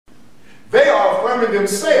affirming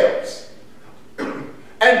themselves.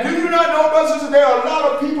 And do you not know, brothers and sisters, there are a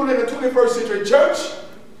lot of people in the 21st century church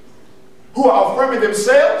who are affirming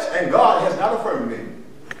themselves, and God has not affirmed them.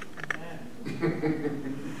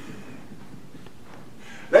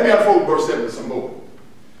 Let me unfold verse 7 some more.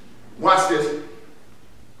 Watch this.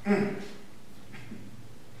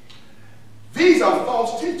 These are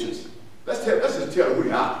false teachers. Let's just tell who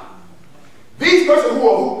they are. These persons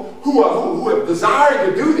who have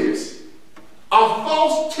desired to do this are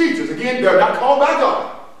false teachers. Again, they're not called by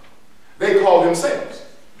God. They call themselves.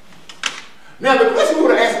 Now, the question we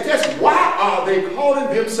want to ask the test is, why are they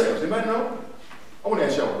calling themselves? Anybody know? I want to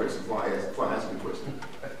ask y'all a question before I ask the question.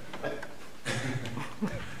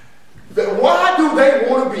 Why do they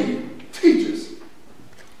want to be teachers?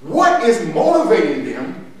 What is motivating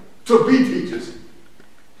them to be teachers?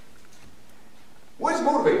 What is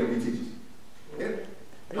motivating them to be teachers? Yeah?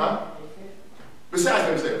 Huh?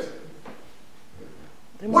 Besides themselves.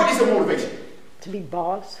 What is the motivation? To be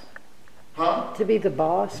boss. Huh? To be the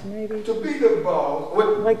boss, maybe? To be the boss.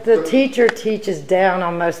 Like the teacher teaches down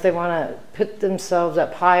almost. They want to put themselves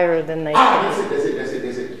up higher than they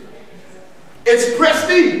that's it. It's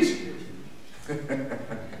prestige. Because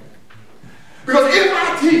if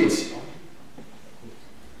I teach,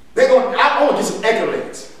 I want to get some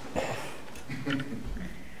accolades.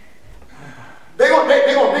 They're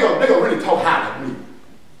gonna really talk high of me.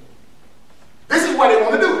 This is why they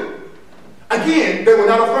want to do it. Again, they were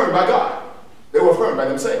not affirmed by God. They were affirmed by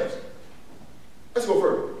themselves. Let's go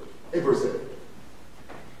further. In verse 7.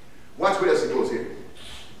 Watch what else it goes here.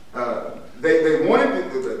 They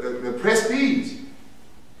wanted the prestige.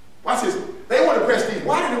 Watch this. They wanted prestige.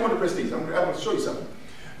 Why did they want the prestige? I'm going to show you something.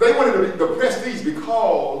 They wanted the prestige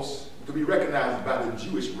because to be recognized by the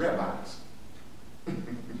Jewish rabbis.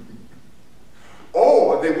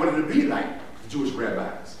 Or they wanted to be like the Jewish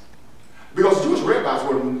rabbis. Because Jewish rabbis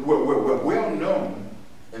were well known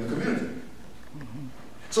in the community.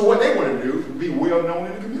 So what they wanted to do was be well known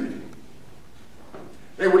in the community.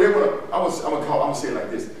 I'm gonna say it like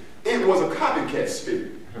this. It was a copycat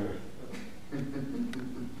spirit.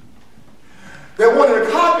 They wanted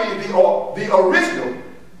to copy the original.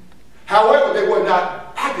 However, they were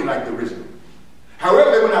not acting like the original.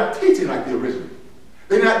 However, they were not teaching like the original.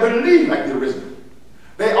 They did not believe like the original.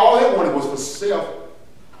 All they wanted was for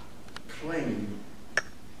self-claim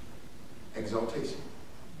exaltation.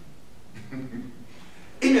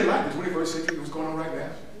 Isn't it like the 21st century what's going on right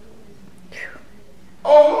now? A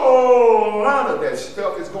whole lot of that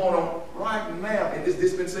stuff is going on right now in this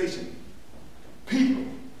dispensation. People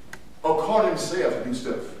are calling themselves to do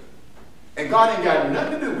stuff. And God ain't got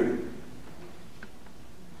nothing to do with it.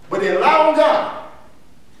 But they allow on God.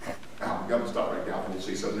 Now, I'm going to stop right there. I'm going to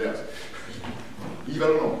say something else. You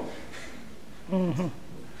better know.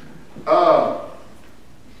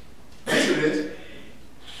 Listen to this.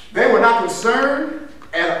 They were not concerned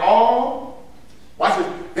at all. Watch this.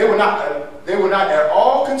 They were not at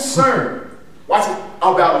all concerned. Watch it.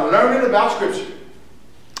 About learning about Scripture.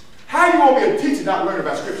 How you gonna be a teacher not learning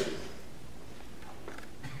about Scripture?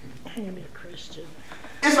 How you be a Christian?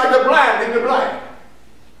 It's like the blind leading the blind.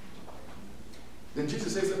 Did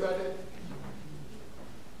Jesus say something about that?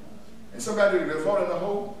 And somebody that fall in the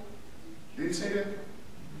hole? Did he say that?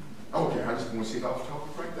 Okay, I just want to see if I was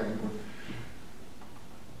talking the right thing.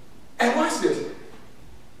 And watch this.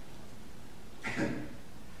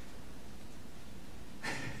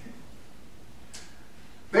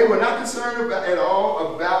 They were not concerned at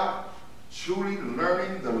all about truly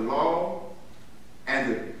learning the law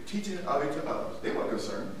and the teaching of it to others. They weren't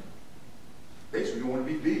concerned. They just want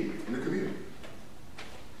to be big in the community.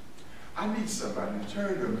 I need somebody to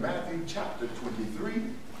turn to Matthew chapter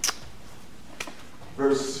 23,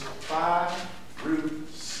 verse 5 through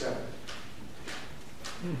 7.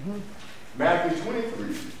 Matthew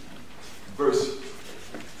 23, verse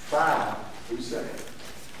 5 through 7.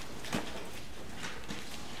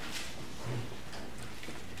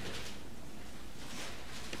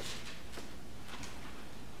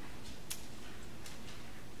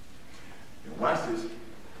 And watch this.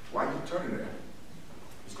 Why are you turning there?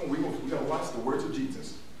 We're going to watch the words of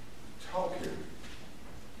Jesus. Talk here.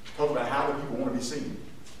 Talk about how the people want to be seen.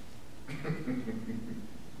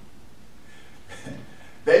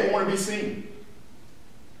 They want to be seen.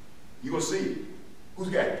 You're going to see it. Who's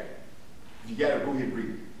got it? If you got it, go ahead and read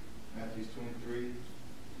it. Matthew 23,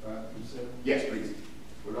 5 through 7. Yes, please.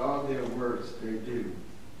 With all their works they do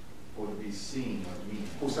for to be seen of me.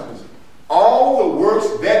 All the works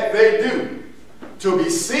that they do to be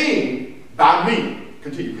seen by me.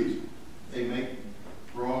 Continue, please. They make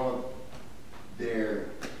broad their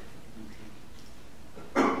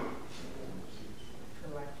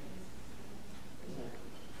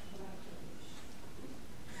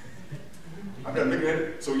I'm looking at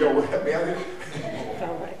it. So y'all will help me out here?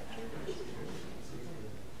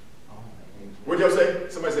 What'd y'all say?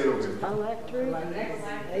 Somebody say it over here. Phylactery?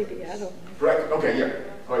 Maybe, I don't know. Right? Okay, yeah.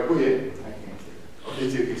 All right, go ahead. Okay,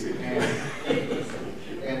 see.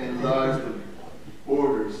 And enlarge the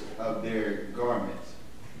borders of their garments,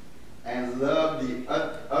 and love the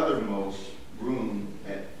uttermost room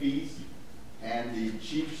at feasts, and the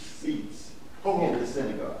chief seats in the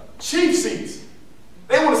synagogue. Chief seats.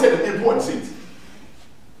 They want to sit in the important seats.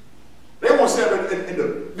 They want to sit in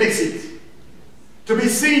the big seats. To be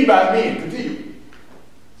seen by men. Continue.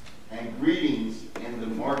 And greetings in the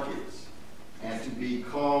markets, and to be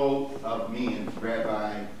called of men,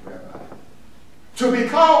 Rabbi, Rabbi. To be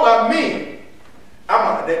called by men.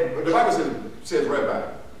 The Bible says Rabbi.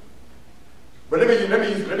 But let me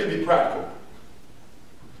be practical.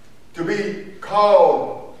 To be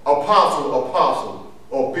called apostle,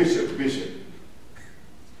 or bishop.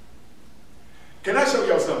 Can I show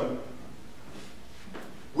y'all something?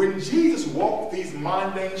 When Jesus walked these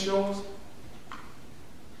mundane shores,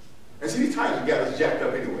 and see, these titles got us jacked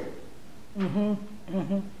up anyway.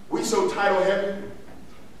 We so title heavy,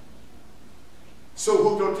 so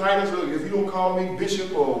hooked on titles. So if you don't call me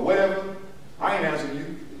bishop or whatever, I ain't answering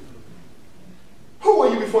you. Who were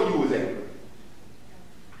you before you was there?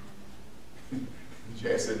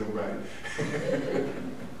 Jazz said nobody.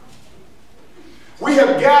 We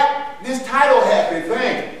have got this title happy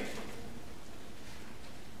thing.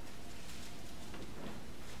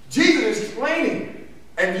 Jesus is explaining,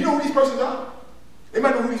 and you know who these persons are?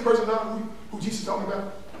 Anybody know who these persons are? Who Jesus is talking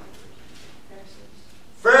about?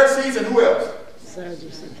 Pharisees and who else?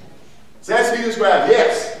 Sadducees. Sadducees and scribes.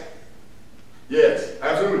 Yes,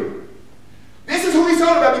 absolutely. This is who he's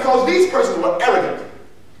talking about because these persons were arrogant.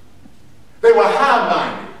 They were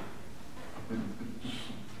high-minded.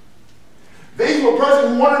 These were persons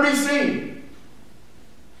who wanted to be seen.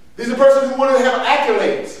 These are persons who wanted to have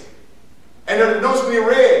accolades. And notice when they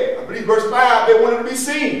read, I believe verse 5, they wanted to be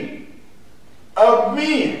seen of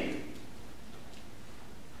men.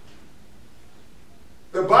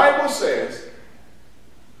 The Bible says,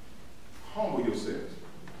 humble yourselves.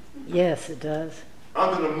 Yes, it does.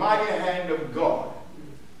 Under the mighty hand of God.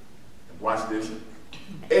 Watch this.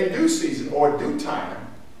 In due season or due time,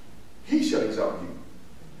 he shall exalt you.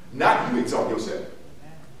 Not you exalt yourself.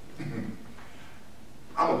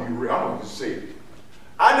 I'm going to be real. I'm going to just say it.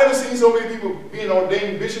 I've never seen so many people being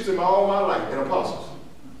ordained bishops in all my life and apostles.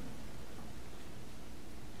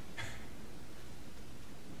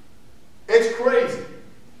 It's crazy.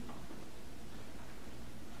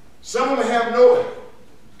 Some of them have no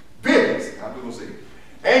business. I'm going to say it.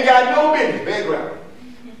 Ain't got no business, background.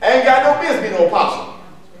 Ain't got no business being no apostle.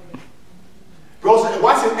 Because,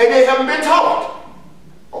 watch this, and they haven't been taught.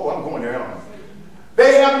 Oh, I'm going there, aren't I?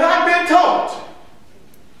 They have not been taught.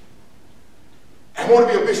 I want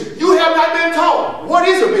to be a bishop. You have not been taught. What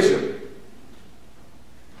is a bishop?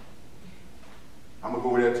 I'm going to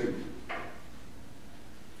go over there too.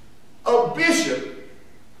 A bishop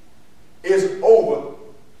is an overseer.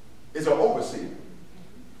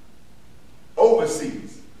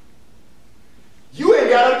 Oversees. You ain't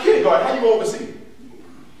got a kindergarten. How you oversee?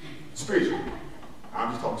 Spiritually.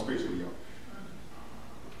 I'm just talking spiritually,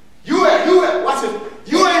 y'all. Watch this.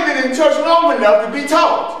 You ain't been in church long enough to be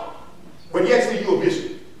taught. But yes, you're a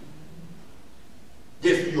bishop.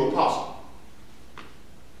 Yes, you're an apostle.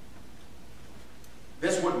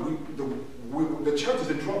 That's what the church is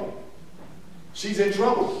in trouble. She's in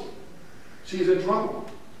trouble. She's in trouble.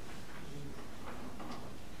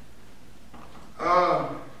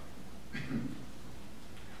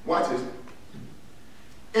 Watch this.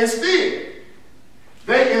 Instead,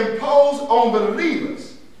 they impose on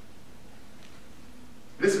believers,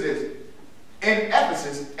 listen to this, in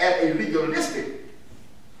Ephesus at a legalistic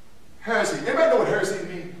heresy. Anybody know what heresy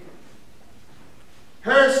means?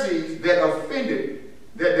 Heresies that offended,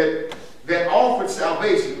 that offered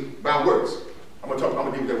salvation by works. I'm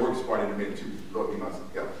gonna deal with that works part in a minute too. Lord be my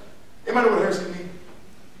help. Anybody know what heresy means?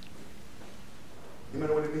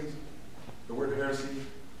 Anybody know what it means? The word heresy?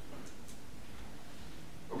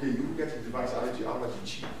 Okay, you got your device, I'll let you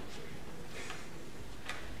cheat.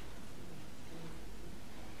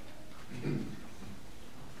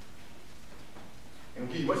 And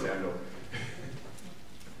give you much that I know.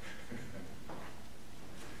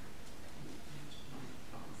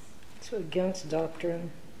 It's against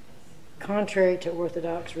doctrine, contrary to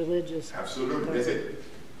Orthodox religious. Absolutely, that's it.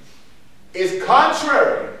 It's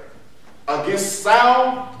contrary against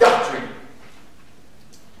sound doctrine.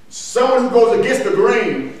 Someone who goes against the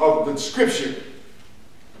grain of the scripture.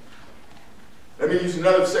 Let me use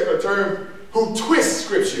another secular term, who twists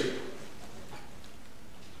scripture.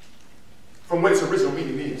 from what its original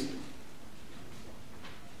meaning is.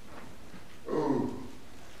 Ooh.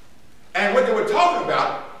 And what they were talking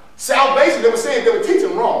about, salvation, they were saying they were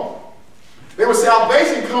teaching wrong. They were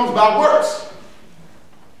salvation comes by works.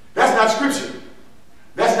 That's not scripture.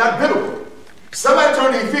 That's not biblical. Somebody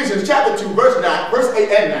turn to Ephesians chapter 2, verse 9, verse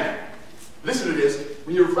 8 and 9. Listen to this.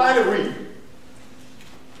 When you find it, read.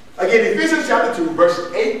 Again, Ephesians chapter 2,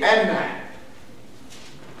 verses 8 and 9.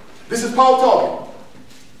 This is Paul talking.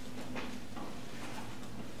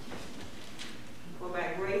 For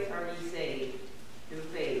by grace are ye saved through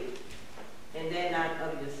faith, and that not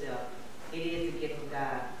of yourself. It is the gift of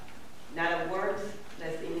God, not of works,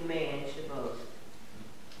 lest any man should boast.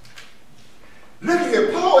 Look at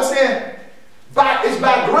here. Paul is saying, it's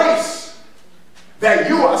by grace that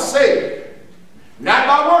you are saved, not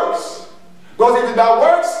by works. Because if it's by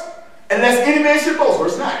works, unless any man should boast,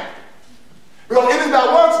 verse 9. Because if it's by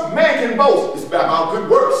works, man can boast. It's by my good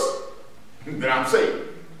works that I'm saved.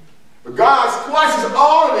 But God squashes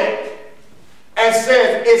all of that and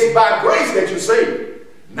says it's by grace that you're saved,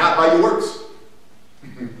 not by your works.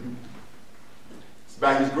 It's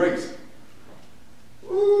by his grace.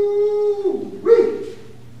 Ooh-wee.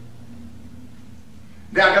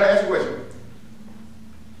 Now I got to ask you a question.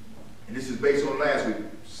 And this is based on last week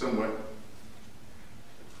somewhat.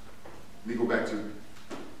 Let me go back to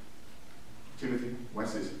Timothy.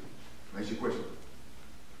 Watch this. Ask you a question.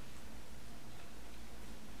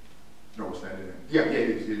 No, it's not in there. Yeah, it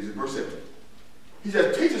is. It is in verse 7. He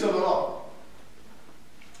says, teachers of the law.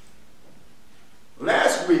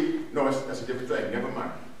 Last week, no, that's a different thing. Never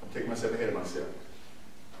mind. I'm taking myself ahead of myself.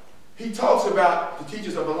 He talks about the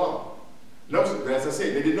teachers of the law. Notice, as I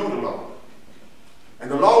said, they didn't know the law.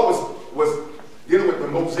 And the law was dealing with the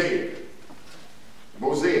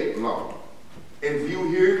Mosaic law. In view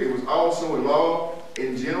here, it was also a law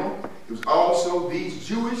in general. It was also these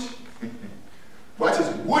Jewish, watch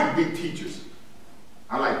this, would-be teachers.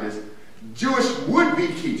 I like this. Jewish would-be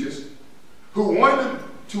teachers who wanted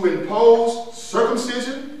to impose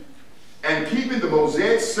circumcision and keeping the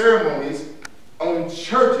Mosaic ceremonies on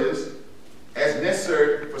churches as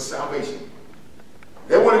necessary for salvation.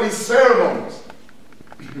 They wanted these ceremonies.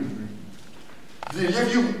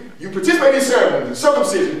 If you participate in these ceremonies,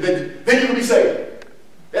 circumcision, then you can be saved.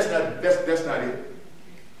 That's not it.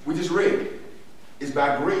 We just read it. It's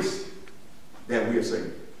by grace that we are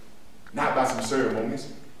saved. Not by some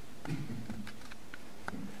ceremonies.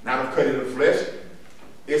 Not of cutting of the flesh.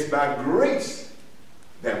 It's by grace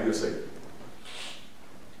that we are saved.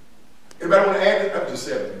 Anybody want to add it up to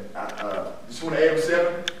 7? Just want to add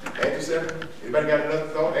 7? Add to 7? Anybody got another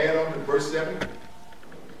thought? Add on to verse 7?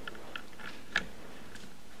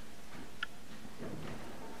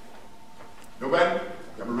 Nobody?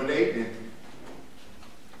 I'm going to run to 8 then.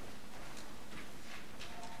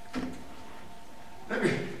 Let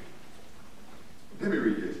me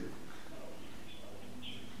read this.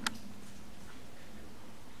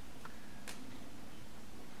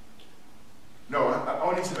 No,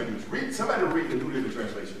 I need somebody to read. Somebody read the New Living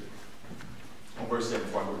Translation on verse 7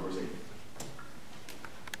 before I go to verse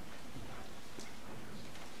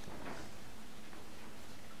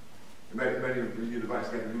 8. Anybody read your device?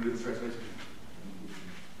 Got the New Living Translation?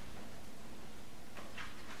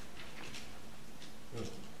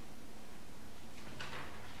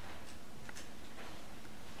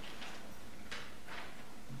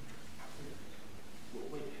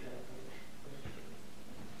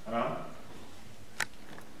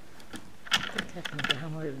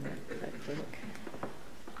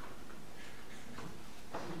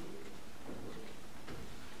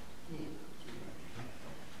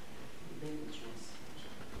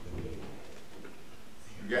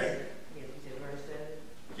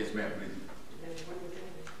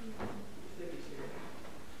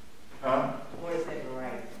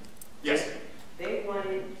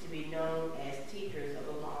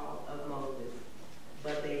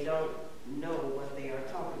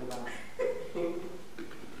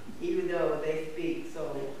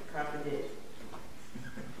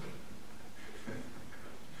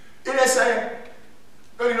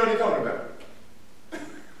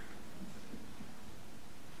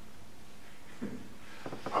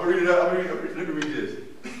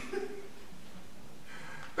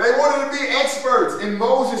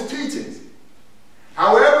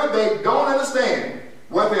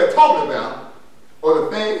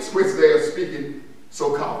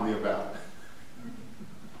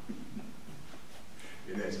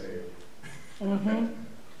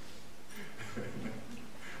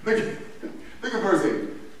 Look at verse 8.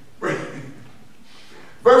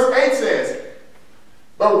 Verse 8 says,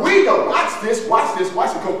 but we know, watch this, because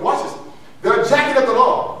watch this. They're jacking up the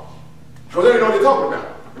law. Because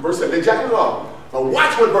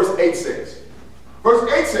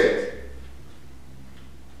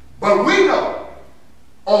But we know,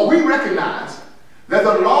 or we recognize, that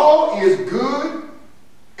the law is good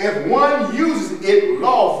if one uses it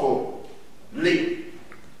lawfully.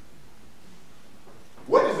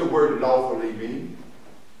 What does the word lawfully mean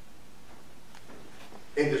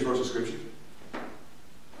in this verse of scripture?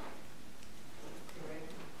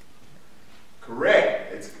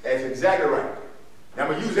 Correct. That's exactly right. Now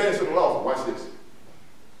I'm going to use that instead of lawful. Watch this.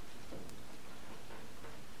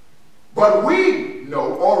 But we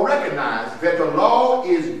know or recognize that the law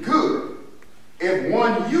is good if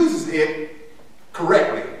one uses it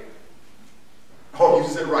correctly. Or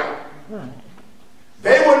uses it right.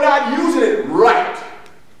 They were not using it right,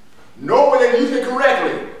 nor were they using it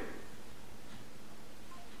correctly.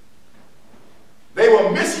 They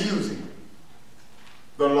were misusing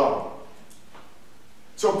the law.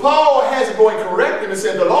 So Paul has to go and correct them and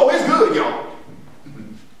say the law is good, y'all.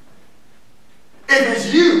 If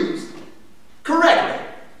it's used correctly.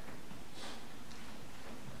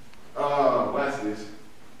 Watch this.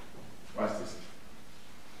 Watch this.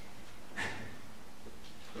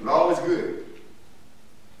 The law is good.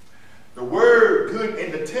 The word good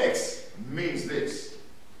in the text means this.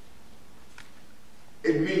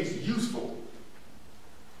 It means useful.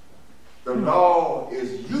 The law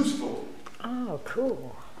is useful. Oh,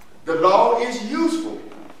 cool. The law is useful.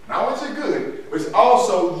 Not only is it good, but it's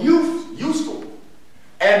also useful.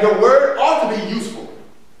 And the word ought to be useful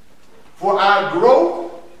for our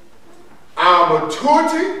growth, our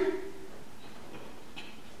maturity,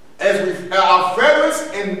 as we our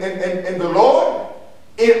furtherance in the Lord.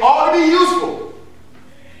 It ought to be useful.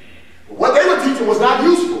 What they were teaching was not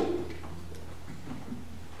useful.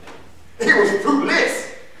 It was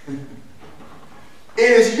fruitless.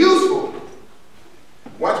 It is useful.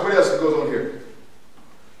 Watch what else goes on here.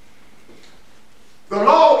 The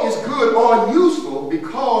law is good or useful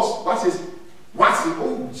because, watch this,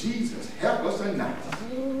 oh Jesus, help us tonight.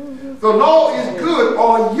 The law is good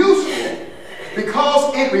or useful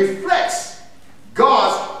because it reflects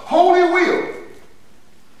God's holy will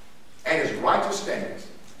and his righteous standards.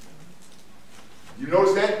 You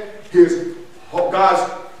notice that?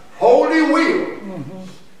 God's holy will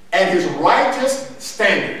and his righteous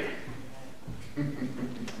standard.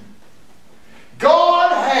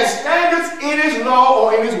 God has standards in his law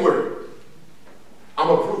or in his word. I'm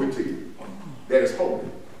going to prove it to you. That is holy.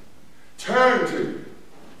 Turn to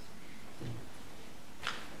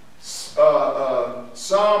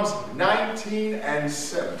Psalms 19 and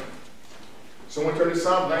 7. Someone turn to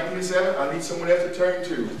Psalms 19 and 7. I need someone else to turn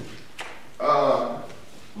to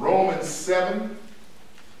Romans 7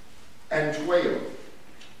 and 12.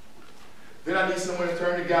 Then I need someone to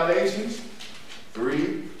turn to Galatians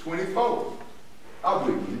 3:24. I'll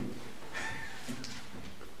believe you.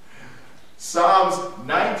 Psalms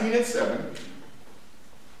 19 and 7.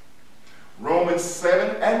 Romans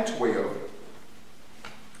 7 and 12.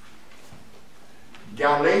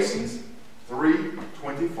 Galatians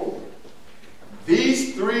 3:24.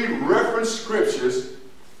 These three reference scriptures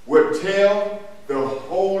would tell the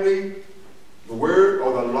word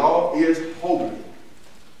or the law is holy.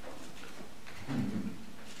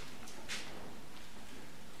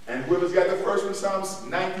 And whoever's got the first one, Psalms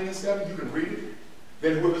 19 and 7, you can read it.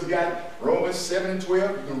 Then whoever's got Romans 7 and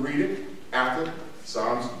 12, you can read it after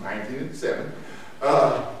Psalms 19 and 7.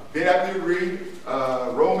 Then after you read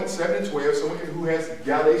Romans 7 and 12, someone who has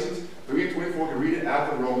Galatians 3 and 24 can read it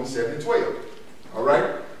after Romans 7 and 12. All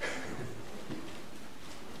right?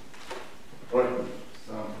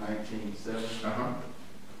 Psalm 19:7.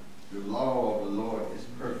 The law of the Lord is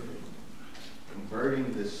perfect,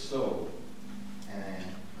 converting the soul.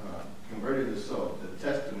 The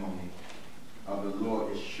testimony of the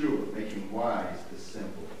Lord is sure, making wise the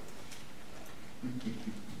simple.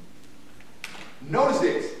 Notice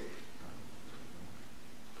this.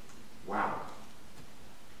 Wow.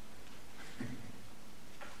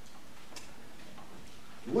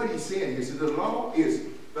 What he's saying here is the law is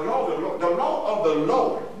the law of the Lord. The law of the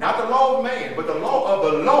Lord, not the law of man, but the law of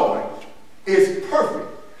the Lord is perfect.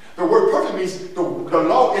 The word perfect means the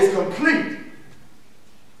law is complete.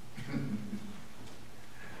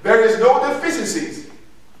 There is no deficiencies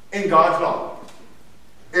in God's law.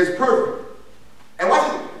 It's perfect. And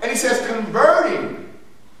watch it. And he says converting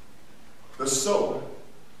the soul.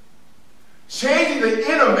 Changing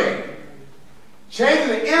the inner man. Changing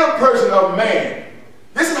the inner person of man.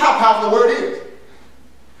 This is how powerful the word is.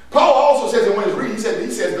 Paul also says in one of his readings, he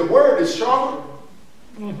says the word is sharper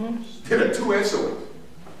than a two-edged sword.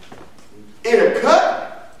 It'll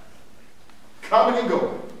cut, coming and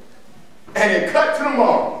going. And it cut to the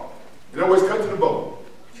marrow. In other words, cut to the bone.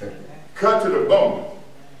 Cut to the bone.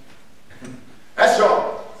 That's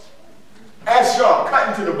sharp.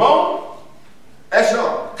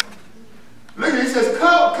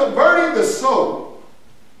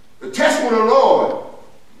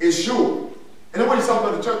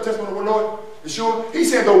 he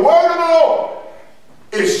said the word of the Lord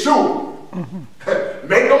is sure.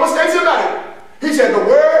 Make no mistakes about it. He said the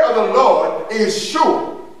word of the Lord is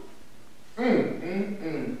sure.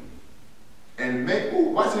 And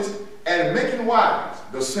watch this. And making wise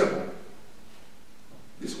the simple.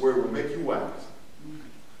 This word will make you wise.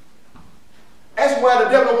 That's why the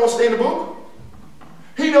devil won't stay in the book.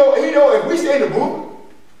 He know if we stay in the book,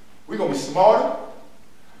 we're going to be smarter,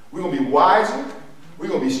 we're going to be wiser, we're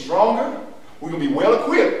going to be stronger, we're going to be well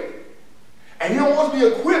equipped. And he don't want us to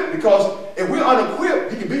be equipped because if we're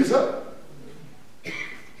unequipped, he can beat us up.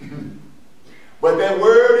 But that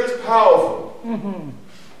word is powerful.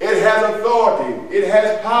 It has authority. It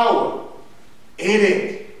has power in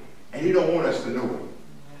it. And he don't want us to know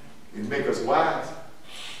it. It make us wise.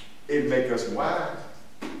 It make us wise.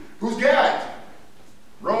 Who's got it?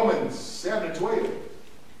 Romans 7:12.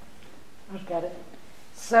 I've got it.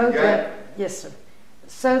 So then, yes, sir.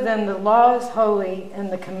 So then the law is holy, and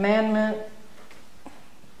the commandment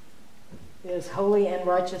is holy and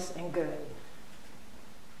righteous and good.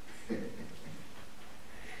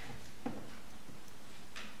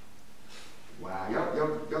 Wow,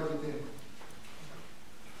 y'all get that?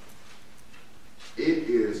 It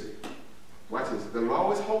is, watch this, the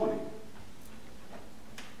law is holy.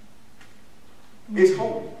 It's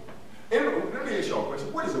holy. And let me ask y'all a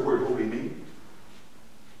question. What does the word holy mean?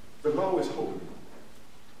 The law is holy.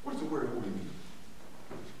 What does the word holy mean?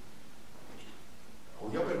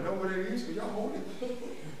 Oh, y'all better know what it is because y'all holy.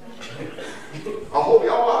 I hope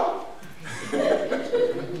y'all are.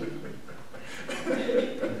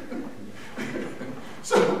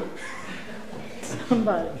 So,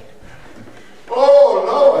 Somebody. oh,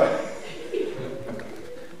 Lord.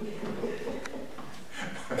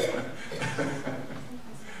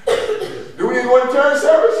 Do we need to go to church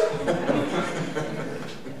service?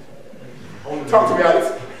 Talk to me, Alex.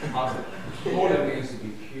 Holy means to be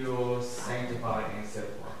pure, sanctified, and set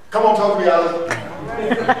apart. Come on, talk to me, Alex.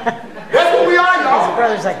 That's what we are, His y'all.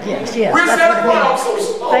 brother's like, yes, yes. We're that's set what it apart. I'm means.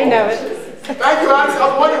 so slow. They know it. Thank you, Alex. I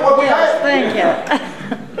was wondering what we Yes, had. thank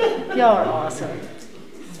you. Y'all are awesome.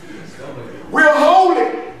 We're holy.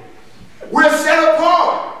 We're set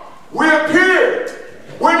apart. We're pure.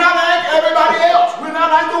 We're not like everybody else. We're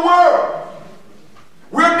not like the world.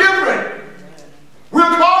 We're different. We're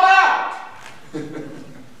called out.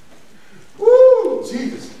 Woo,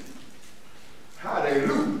 Jesus.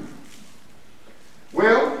 Hallelujah.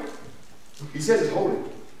 Well, he says it's holy.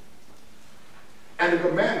 And the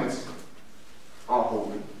commandments are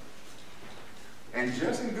holy. And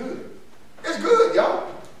just and good. It's good, y'all.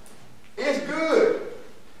 It's good.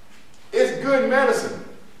 It's good medicine.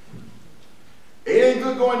 It ain't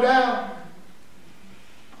good going down.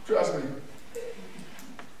 Trust me.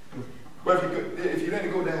 But if you let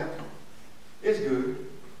it go down, it's good.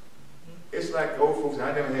 It's like old folks,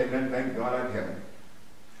 I never had nothing, thank God I haven't.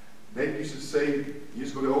 They used to say, you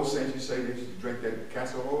used to go to the old saints, you say they used to drink that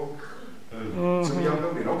castor oil. Some of y'all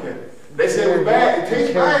know that, okay. They said it was bad, it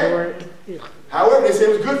tastes bad. However, they said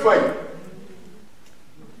it was good for you.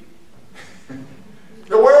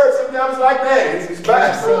 The word sometimes is like that, it's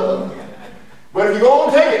bad. But if you're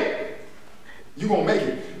going to take it, you're going to make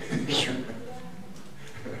it.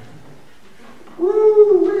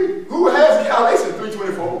 Woo-wee. Who has Galatians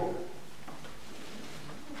 3:24?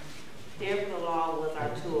 Therefore the law was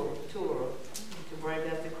our tool to bring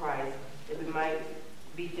us to Christ, that we might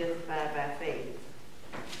be justified by faith.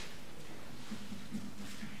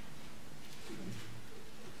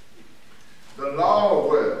 The law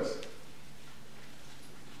was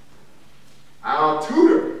our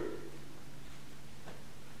tutor.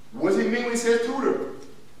 What does he mean when he says tutor?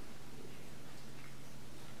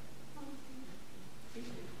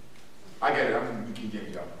 I get it. You can get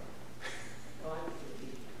it up.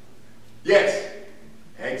 Yes,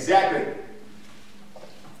 exactly.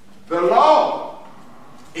 The law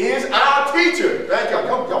is our teacher. Thank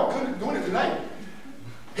y'all. Y'all good at doing it tonight.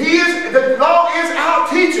 The law is our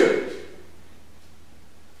teacher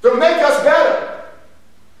to make us better,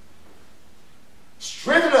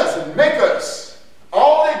 strengthen us, and make us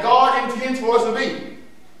all that God intends for us to be.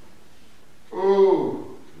 Oh,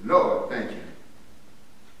 Lord, thank you.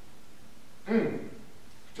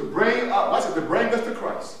 To bring us to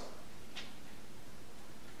Christ.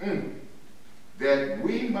 That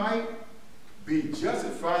we might be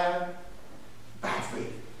justified by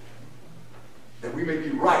faith. That we may be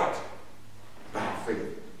right by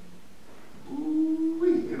faith.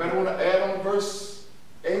 Ooh-wee. Anybody want to add on verse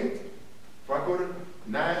 8? Before I go to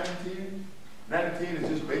 9 and 10? 9 and 10 is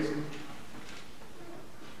just basic.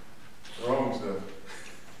 Wrong stuff.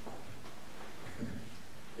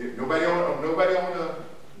 Nobody on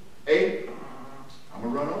 8?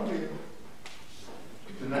 I'm going to run on here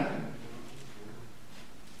tonight.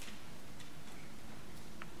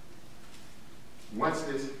 Watch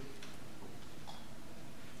this.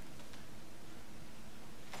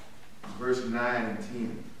 Verse 9 and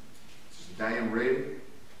 10. Sister Diane read it.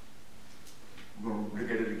 We're going to look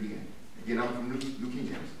at it again. Again, I'm from New King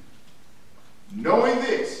James. Knowing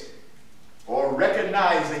this, or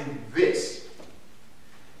recognizing this,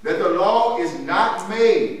 that the law is not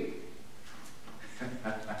made.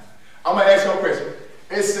 I'm going to ask you a question.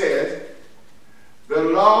 It says, the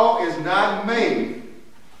law is not made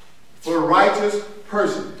for a righteous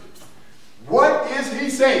person. What is he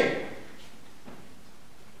saying?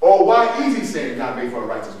 Or why is he saying it's not made for a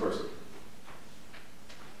righteous person?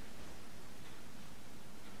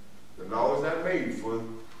 The law is not made for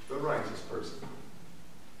the righteous person.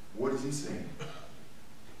 What is he saying?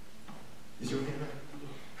 Is your hand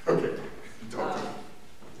right? Okay. Talk to me.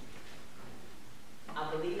 I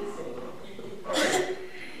believe it's saying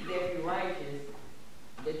that if you're righteous,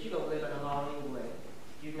 that you don't live in the law anyway.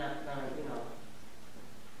 You're not going to,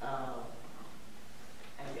 I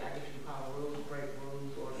guess you call rules, break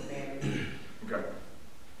rules, or commandments. Okay.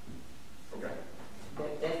 Okay.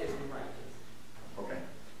 That's if you're righteous. Okay.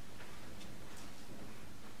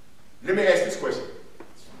 Let me ask this question.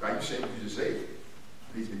 Like you said, what you just said.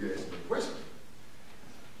 Please be good asking the question.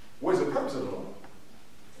 What is the purpose of the law?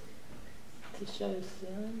 To show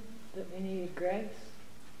sin, that we needed grace.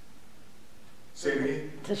 Say it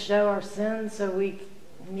again. To show our sins, so we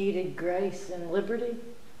needed grace and liberty.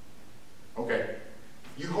 Okay.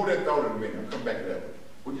 You hold that thought in a minute. I'll come back to that one.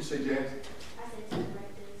 What did you say, Jazz? I said to direct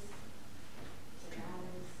us, to guide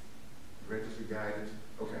us. Direct us, to guide us.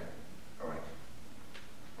 Okay. All right.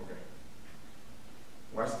 Okay.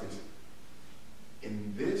 Watch this.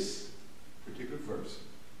 In this particular verse,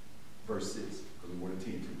 verse 6, because we're going to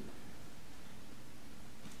 10 too.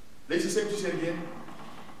 Lisa, say what you said again.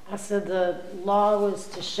 I said the law was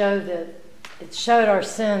to show that it showed our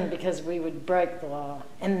sin because we would break the law,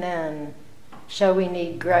 and then show we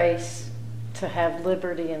need grace to have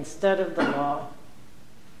liberty instead of the law.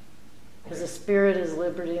 Because the spirit is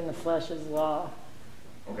liberty and the flesh is law.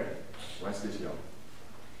 Okay. Watch this, y'all.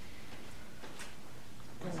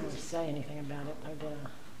 I didn't really say anything about it, but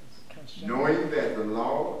it's kind of showing. Knowing that the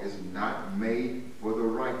law is not made for the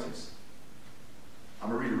righteous. I'm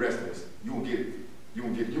going to read the rest of this. You won't get it. You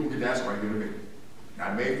won't get the answer right here in a minute.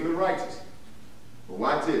 Not made for the righteous. But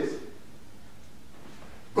watch this.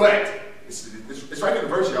 But, it's right in the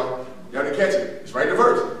verse, y'all. Y'all didn't catch it. It's right in the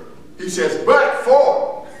verse. He says, but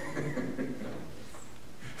for.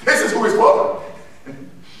 This is who it's for.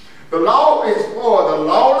 The law is for the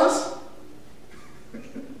lawless,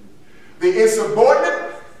 the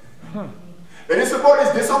insubordinate. The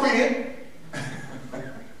insubordinate is disobedient.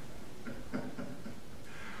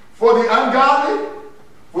 For the ungodly,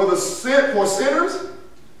 for sinners,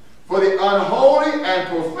 for the unholy and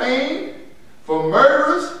profane, for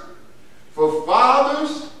murderers, for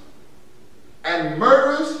fathers and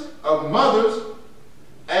murderers of mothers,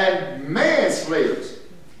 and manslayers.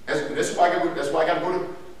 That's why I got to go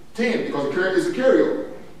to 10, because it's a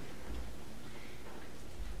carryover.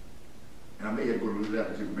 And I may have to go to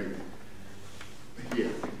 11 too, maybe.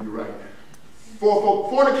 Yeah, you're right. For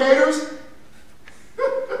fornicators.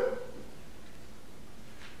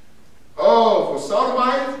 Oh, for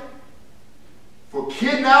sodomites, for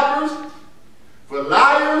kidnappers, for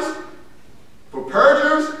liars, for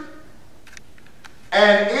perjurers,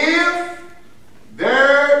 and if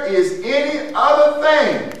there is any other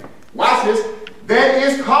thing, watch this, that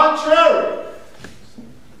is contrary,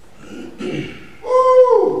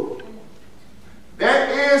 that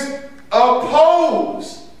is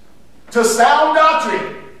opposed to sound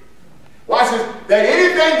doctrine. Watch this, that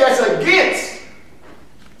anything that's against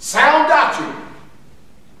sound doctrine,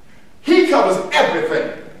 he covers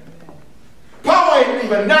everything. Paul ain't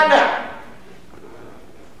leaving nothing out.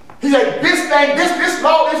 He said, this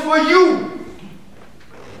law is for you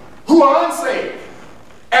who are unsaved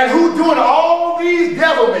and who doing all these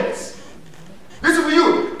devilments. This is for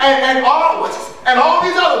you. And all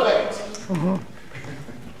these other things.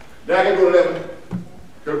 Now I can go to 11.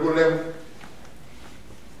 Can I go to 11?